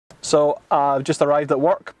So I've just arrived at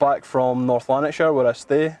work back from North Lanarkshire where I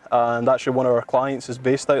stay, and actually one of our clients is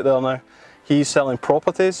based out there now. He's selling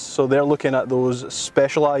properties, so they're looking at those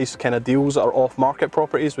specialised kind of deals that are off-market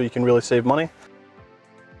properties where you can really save money.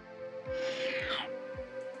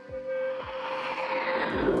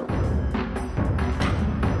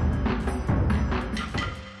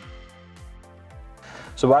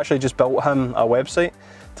 So we actually just built him a website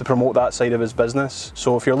to promote that side of his business.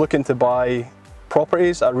 So if you're looking to buy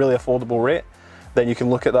properties at a really affordable rate, then you can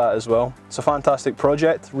look at that as well. It's a fantastic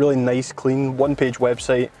project, really nice, clean, one-page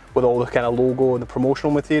website with all the kind of logo and the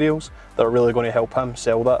promotional materials that are really going to help him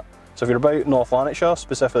sell that. So if you're about North Lanarkshire,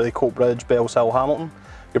 specifically Coatbridge, Bellshill, Hamilton,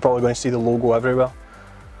 you're probably going to see the logo everywhere.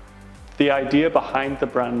 The idea behind the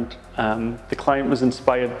brand, the client was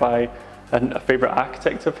inspired by a favourite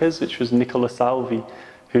architect of his, which was Nicola Salvi,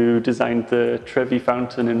 who designed the Trevi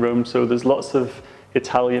Fountain in Rome. So there's lots of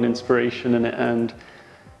Italian inspiration in it, and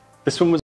this one was